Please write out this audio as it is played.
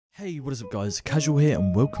Hey, what is up guys, Casual here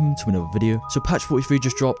and welcome to another video. So patch 43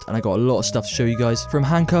 just dropped and I got a lot of stuff to show you guys. From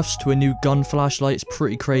handcuffs to a new gun flashlight, it's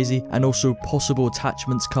pretty crazy, and also possible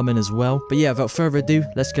attachments coming as well. But yeah, without further ado,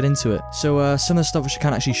 let's get into it. So some of the stuff which I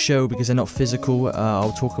can't actually show because they're not physical,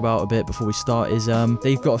 I'll talk about a bit before we start, is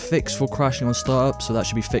they've got a fix for crashing on startup, so that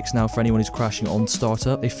should be fixed now for anyone who's crashing on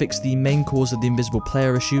startup. They fixed the main cause of the invisible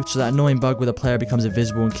player issue, so that annoying bug where the player becomes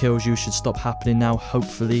invisible and kills you should stop happening now,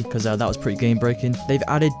 hopefully, because that was pretty game breaking. They've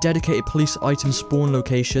added dedicated police item spawn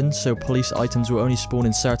locations, so police items will only spawn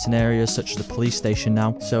in certain areas such as the police station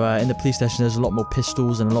now. So in the police station there's a lot more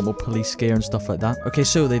pistols and a lot more police gear and stuff like that. Okay,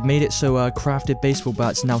 so they've made it so crafted baseball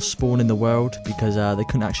bats now spawn in the world because they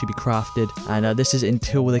couldn't actually be crafted, and this is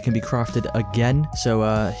until they can be crafted again. So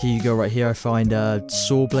here you go, right here I find a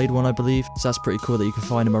saw blade one, I believe, so that's pretty cool that you can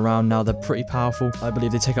find them around now. They're pretty powerful. I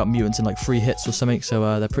believe they take out mutants in like 3 hits or something,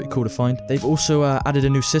 so they're pretty cool to find. They've also added a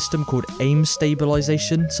new system called aim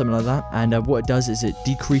stabilization, something like that, and what it does is it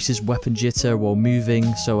decreases weapon jitter while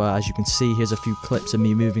moving. So as you can see, here's a few clips of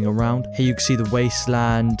me moving around. Here you can see the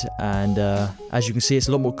wasteland, and as you can see, it's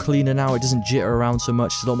a lot more cleaner now. It doesn't jitter around so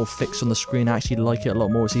much. It's a lot more fixed on the screen. I actually like it a lot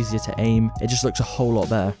more. It's easier to aim. It just looks a whole lot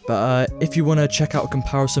better. But if you want to check out a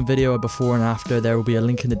comparison video of before and after, there will be a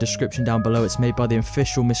link in the description down below. It's made by the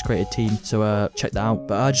official Miscreated team, so check that out.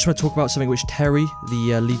 But I just want to talk about something which Terry,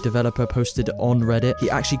 the lead developer, posted on Reddit. He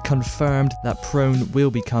actually confirmed that prone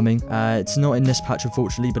will be coming. It's not in this patch,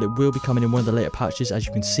 unfortunately, but it will be coming in one of the later patches, as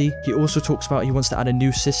you can see. He also talks about he wants to add a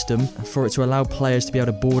new system for it to allow players to be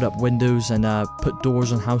able to board up windows and put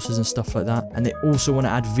doors on houses and stuff like that. And they also want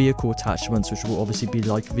to add vehicle attachments, which will obviously be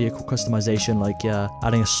like vehicle customization, like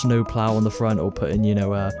adding a snowplow on the front or putting, you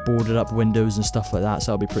know, boarded up windows and stuff like that.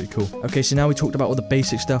 So that'll be pretty cool. Okay, so now we talked about all the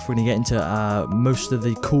basic stuff. We're going to get into most of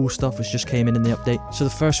the cool stuff which just came in the update. So the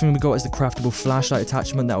first thing we got is the craftable flashlight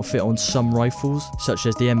attachment that will fit on some rifles, such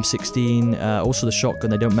as the M16, also the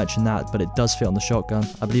shotgun. They don't mention that, but it does fit on the shotgun.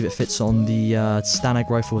 I believe it fits on the Stanag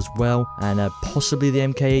rifle as well, and possibly the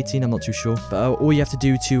MK18, I'm not too sure. But all you have to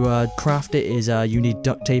do to craft it is you need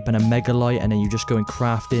duct tape and a mega light, and then you just go and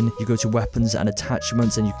craft in. You go to weapons and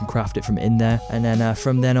attachments and you can craft it from in there, and then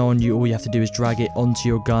from then on all you have to do is drag it onto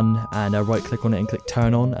your gun and right click on it and click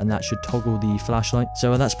turn on, and that should toggle the flashlight.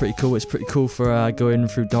 So that's pretty cool. It's pretty cool for going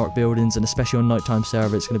through dark buildings, and especially on nighttime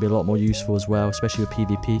server it's going to be a lot more useful as well, especially with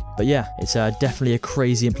PvP. But yeah, it's definitely a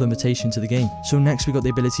crazy implementation to the game. So next we got the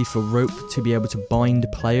ability for rope to be able to bind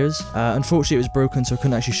players. Unfortunately it was broken, so I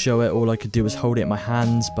couldn't actually show it. All I could do was hold it in my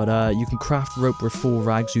hands, but you can craft rope with 4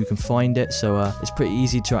 rags, you can find it, so it's pretty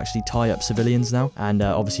easy to actually tie up civilians now, and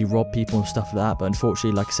obviously rob people and stuff like that. But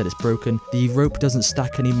unfortunately, like I said, it's broken. The rope doesn't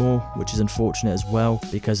stack anymore, which is unfortunate as well,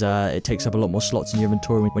 because it takes up a lot more slots in your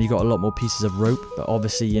inventory when you got a lot more pieces of rope. But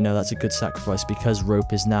obviously, you know, that's a good sacrifice because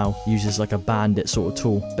rope is now used as like a bandit sort of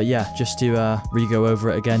tool. But yeah, just to re-go over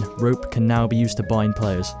it again, rope can now be used to bind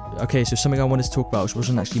players. Okay, so something I wanted to talk about, which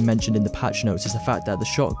wasn't actually mentioned in the patch notes, is the fact that the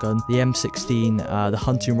shotgun, the M16, the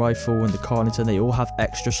hunting rifle, and the Carlington, they all have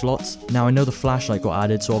extra slots. Now, I know the flashlight got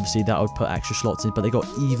added, so obviously that would put extra slots in, but they got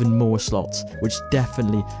even more slots, which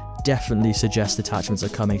definitely suggests attachments are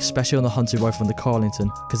coming, especially on the hunting rifle and the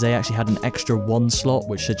Carlington, because they actually had an extra 1 slot,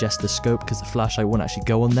 which suggests the scope, because the flashlight wouldn't actually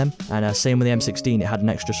go on them. And same with the M16, it had an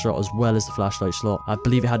extra slot as well as the flashlight slot. I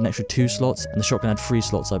believe it had an extra 2 slots, and the shotgun had 3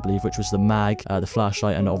 slots, I believe, which was the mag, the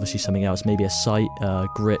flashlight, and obviously something else, maybe a sight,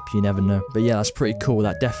 grip, you never know. But yeah, that's pretty cool.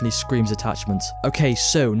 That definitely screams attachments. Okay,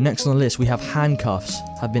 so next on the list we have handcuffs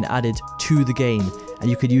have been added to the game, and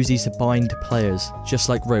you could use these to bind players, just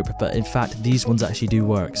like rope, but in fact these ones actually do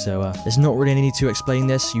work. So there's not really any need to explain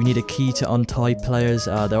this. You need a key to untie players.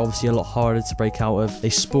 They're obviously a lot harder to break out of. They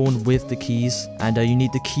spawn with the keys, and you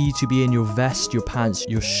need the key to be in your vest, your pants,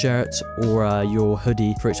 your shirt, or your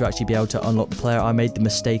hoodie for it to actually be able to unlock the player. I made the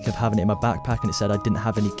mistake of having it in my backpack and it said I didn't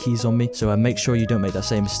have any keys on me, so make sure you don't make that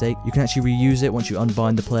same mistake. You can actually reuse it once you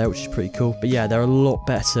unbind the player, which is pretty cool. But yeah, they're a lot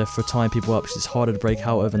better for tying people up because it's harder to break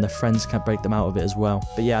out of, and their friends can't break them out of it as well.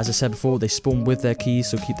 But yeah, as I said before, they spawn with their keys,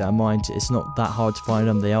 so keep that in mind. It's not that hard to find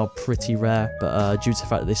them. They are pretty rare, but due to the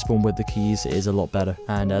fact that they spawn with the keys, it is a lot better,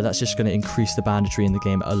 and that's just going to increase the banditry in the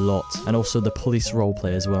game a lot, and also the police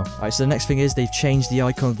roleplay as well. Alright, so the next thing is they've changed the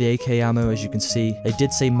icon of the AK ammo, as you can see. They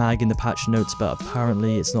did say mag in the patch notes, but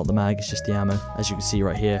apparently it's not the mag, it's just the ammo. As you can see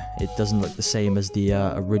right here, it doesn't look the same as the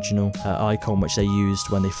original icon which they used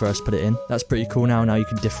when they first put it in. That's pretty cool now. Now you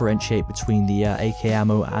can differentiate between the AK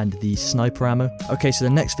ammo and the sniper ammo. Okay, so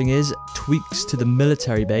the next thing is tweaks to the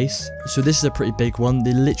military base. So this is a pretty big one.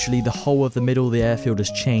 Literally the whole of the middle of the airfield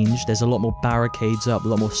has changed. There's a lot more barricades up, a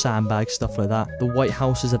lot more sandbags, stuff like that. The white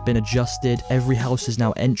houses have been adjusted. Every house is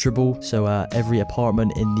now enterable, so every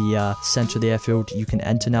apartment in the center of the airfield you can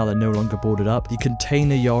enter now. They're no longer boarded up. The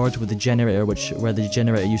container yard with the generator, where the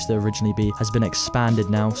generator used to originally be, has been expanded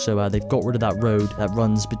now. So they've got rid of that road that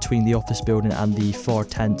runs between the office building and the far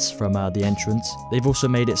tents from the entrance. They've also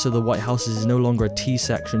made it so the white houses is no longer a T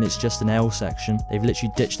section, it's just an L section. They've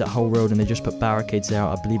literally ditched that whole road and they just put barricades there.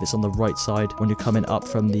 I believe it's on the right side when you're coming up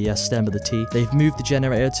from the stem of the T. They've moved the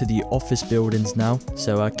generator to the office buildings now,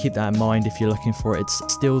 so keep that in mind if you're looking for it. It's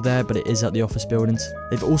still there, but it is at the office buildings.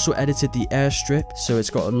 They've also edited the airstrip, so it's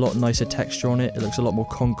got a lot nicer texture on it. It looks a lot more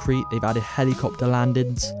concrete. They've added helicopter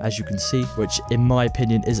landings, as you can see, which in my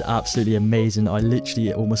opinion is absolutely amazing. I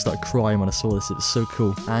literally almost started crying when I saw this. It was so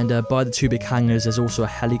cool. And by the two big hangars, there's also a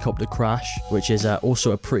helicopter crash, which is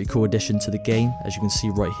also a pretty cool addition to the game, as you can see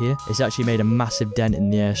right here. It's actually made a massive dent in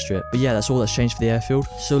the airstrip. But yeah, that's all that's changed for the airfield.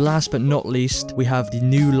 So last but not least, we have the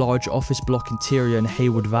new large office block interior in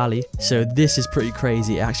Haywood Valley. So this is pretty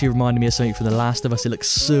crazy. It actually reminded me of something from The Last of Us. It looks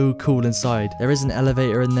so cool inside. There is an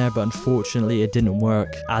elevator in there, but unfortunately it didn't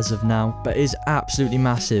work as of now. But it is absolutely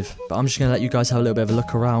massive. But I'm just going to let you guys have a little bit of a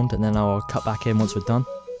look around, and then I'll cut back in once we're done.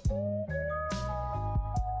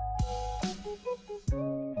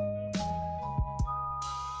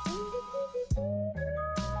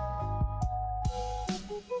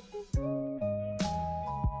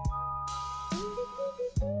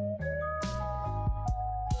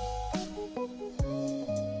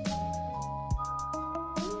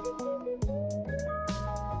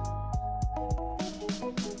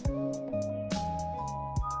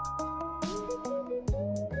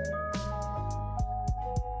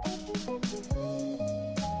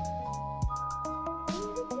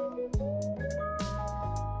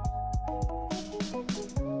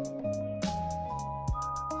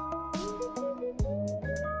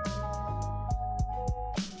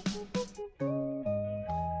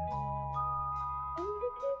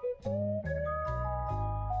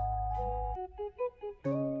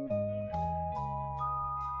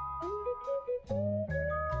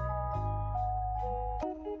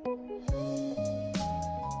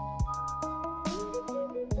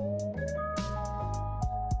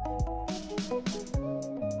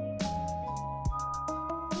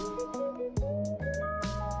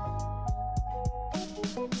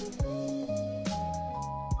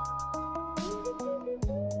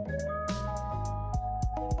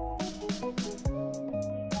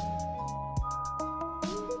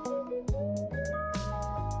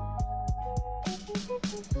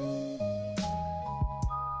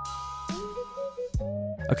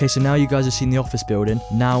 Okay, so now you guys have seen the office building.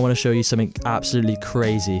 Now I want to show you something absolutely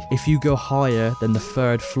crazy. If you go higher than the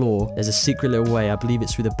 3rd floor, there's a secret little way, I believe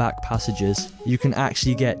it's through the back passages. You can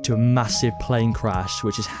actually get to a massive plane crash,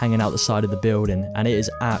 which is hanging out the side of the building, and it is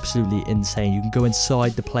absolutely insane. You can go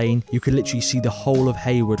inside the plane. You can literally see the whole of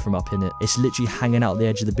Haywood from up in it. It's literally hanging out the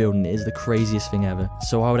edge of the building. It is the craziest thing ever.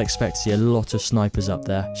 So I would expect to see a lot of snipers up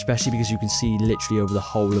there, especially because you can see literally over the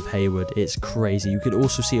whole of Haywood. It's crazy. You could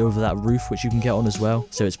also see over that roof, which you can get on as well.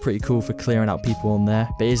 So it's pretty cool for clearing out people on there.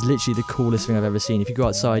 But it is literally the coolest thing I've ever seen. If you go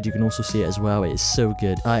outside, you can also see it as well. It is so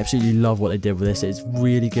good. I absolutely love what they did with this. It's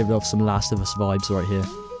really giving off some Last of Us vibes right here.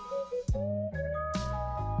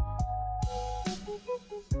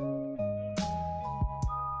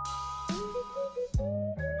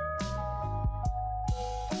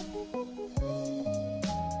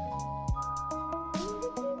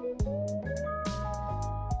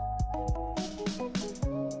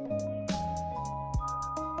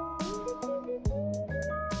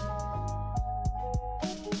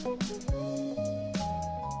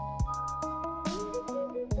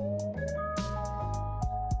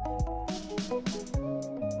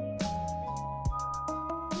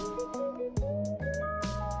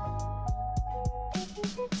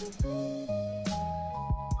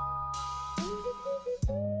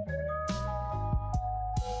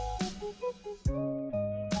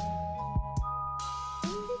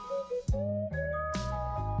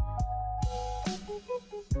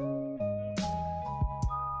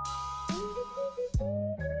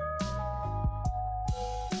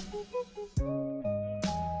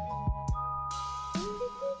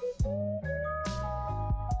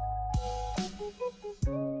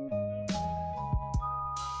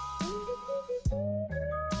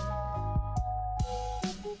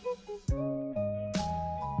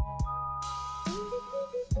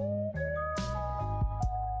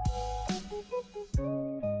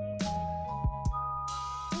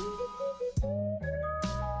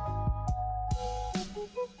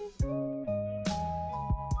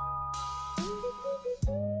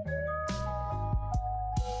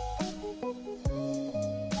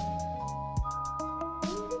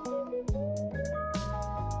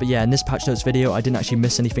 But yeah, in this patch notes video, I didn't actually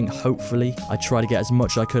miss anything, hopefully. I tried to get as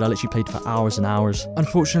much as I could. I literally played for hours and hours.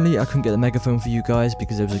 Unfortunately, I couldn't get the megaphone for you guys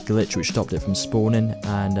because there was a glitch which stopped it from spawning,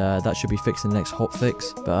 and that should be fixed in the next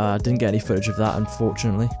hotfix. But I didn't get any footage of that,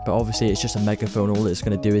 unfortunately. But obviously, it's just a megaphone. All it's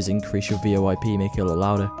going to do is increase your VoIP, make it a lot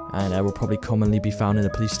louder, and will probably commonly be found in a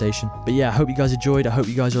police station. But yeah, I hope you guys enjoyed. I hope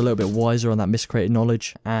you guys are a little bit wiser on that miscreated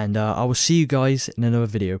knowledge, and I will see you guys in another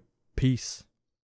video. Peace.